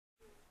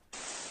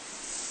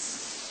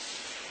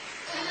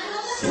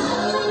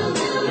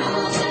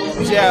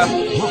Yeah,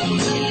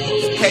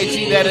 it's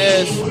KG that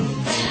is.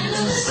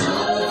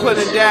 Put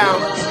it down.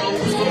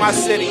 It's for my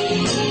city.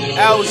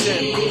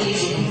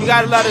 Elgin. You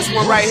gotta love this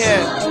one right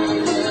here.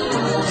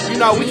 You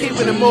know, we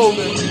keeping it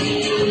moving.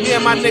 Me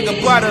and my nigga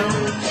Butta.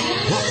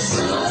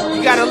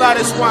 You gotta love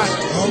this one.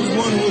 All we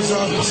wanted was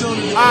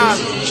opportunity.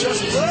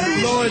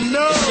 Lord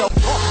knows.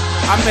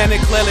 I'm in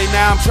it clearly,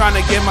 now I'm trying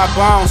to get my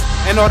bones.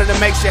 In order to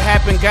make shit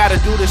happen, gotta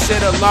do the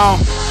shit alone.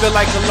 Feel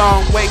like a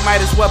long wait,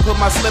 might as well put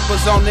my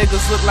slippers on.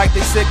 Niggas look like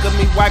they sick of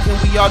me, why can't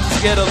we all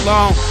just get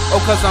along? Oh,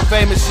 cause I'm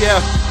famous,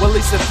 yeah, well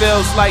at least it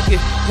feels like it.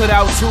 Put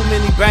out too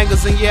many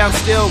bangers and yeah, I'm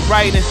still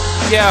writing.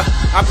 Yeah,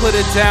 I put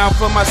it down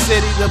for my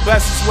city, the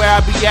best is where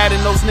I be at.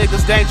 And those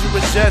niggas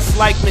dangerous just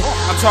like me.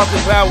 I'm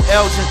talking about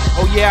Elgin,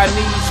 oh yeah, I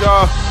need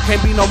y'all. Can't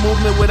be no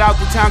movement without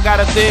the town,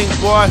 got a thing,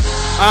 boy.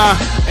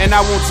 And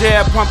I won't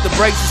dare pump the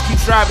brakes, just keep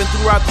striving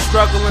throughout the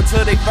struggle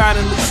until they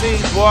finally see,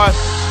 boy.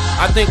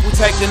 I think we're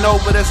taking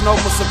over, there's no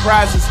more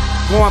surprises.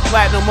 Going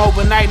platinum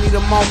overnight, need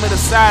a moment of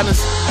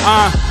silence.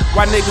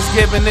 Why niggas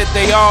giving it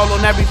they all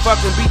on every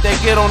fucking beat they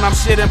get on, I'm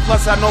shitting,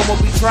 plus I know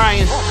we'll be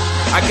trying.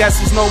 I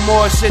guess there's no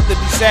more shit to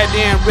be said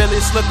in. Really,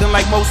 it's looking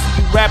like most of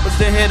you rappers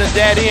that hit a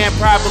dead end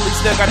probably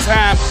still got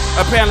time.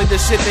 Apparently the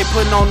shit they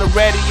putting on the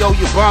radio,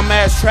 your bum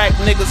ass track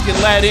niggas get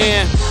let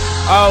in.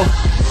 Oh,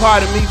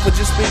 pardon me for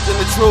just speaking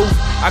the truth.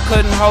 I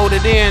couldn't hold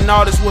it in,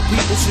 all this what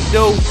people should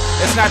do.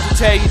 It's not to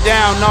tear you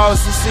down, all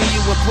it's to see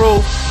you improve.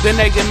 Then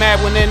they get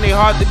mad when in their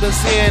heart they been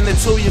seeing it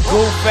too. You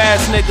goof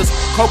ass niggas,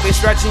 coke ain't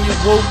stretching you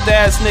whooped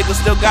ass niggas.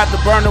 Still got the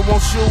burner,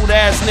 won't shoot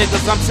ass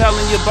niggas. I'm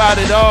telling you about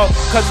it all,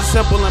 cause it's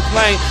simple and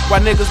plain.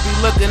 Why niggas be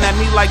looking at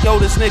me like, yo,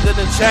 this nigga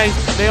done changed.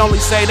 They only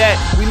say that,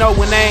 we know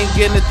when they ain't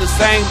getting it the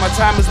same. My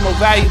time is more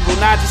valuable,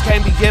 now I just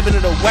can't be giving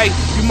it away.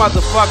 You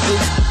motherfuckers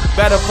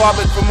better fall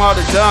back from all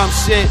the dumb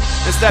shit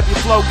and step your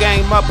flow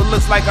game up. It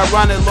looks like I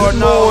run it, Lord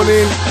knows.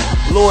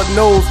 Lord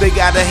knows they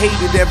gotta hate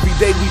it every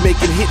day. We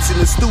making hits in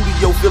the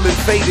studio, feeling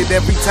faded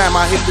every time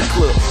I hit the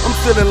club. I'm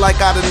feeling like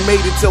I done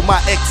made it till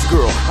my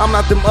ex-girl. I'm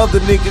not them other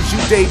niggas you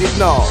dated,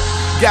 no.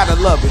 Gotta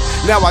love it.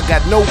 Now I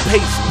got no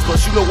patience,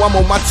 cause you know I'm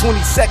on my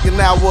 22nd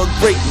hour of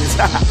greatness.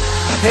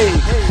 Hey,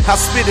 I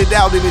spit it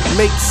out and it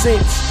makes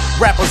sense.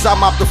 Rappers,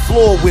 I'm off the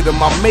floor with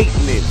them, I'm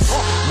maintenance.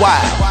 Wow,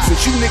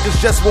 since you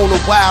niggas just want a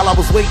while, I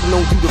was waiting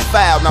on you to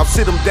foul. Now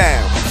sit them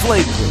down,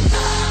 flagrant.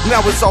 Now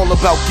it's all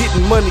about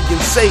getting money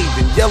and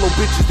saving. Yellow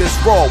bitches that's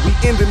raw, we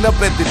ending up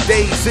at the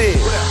day's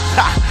end.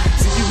 Ha!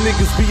 See you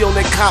niggas be on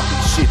that copy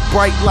shit.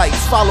 Bright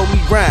lights, follow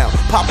me round,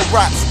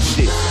 paparazzi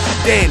shit.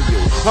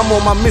 Daniel, I'm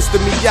on my Mr.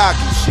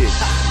 Miyagi shit.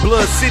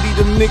 Blood City,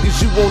 them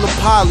niggas you wanna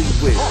poly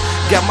with.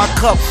 Got my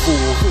cup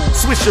full,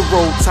 swisher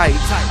roll tight.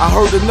 I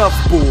heard enough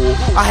bull,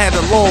 I had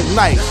a long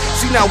night.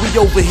 See now we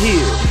over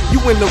here, you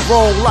in the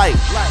wrong light.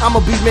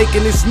 I'ma be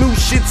making this new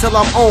shit till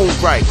I'm on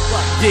right.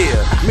 Yeah,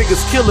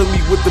 niggas killing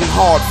me with them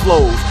hard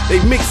flows.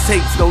 They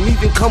mixtapes don't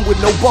even come with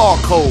no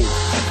barcode.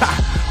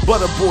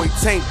 But a boy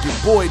tank, your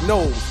boy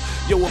knows.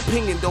 Your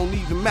opinion don't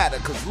even matter,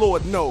 cause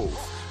Lord knows.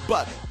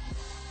 But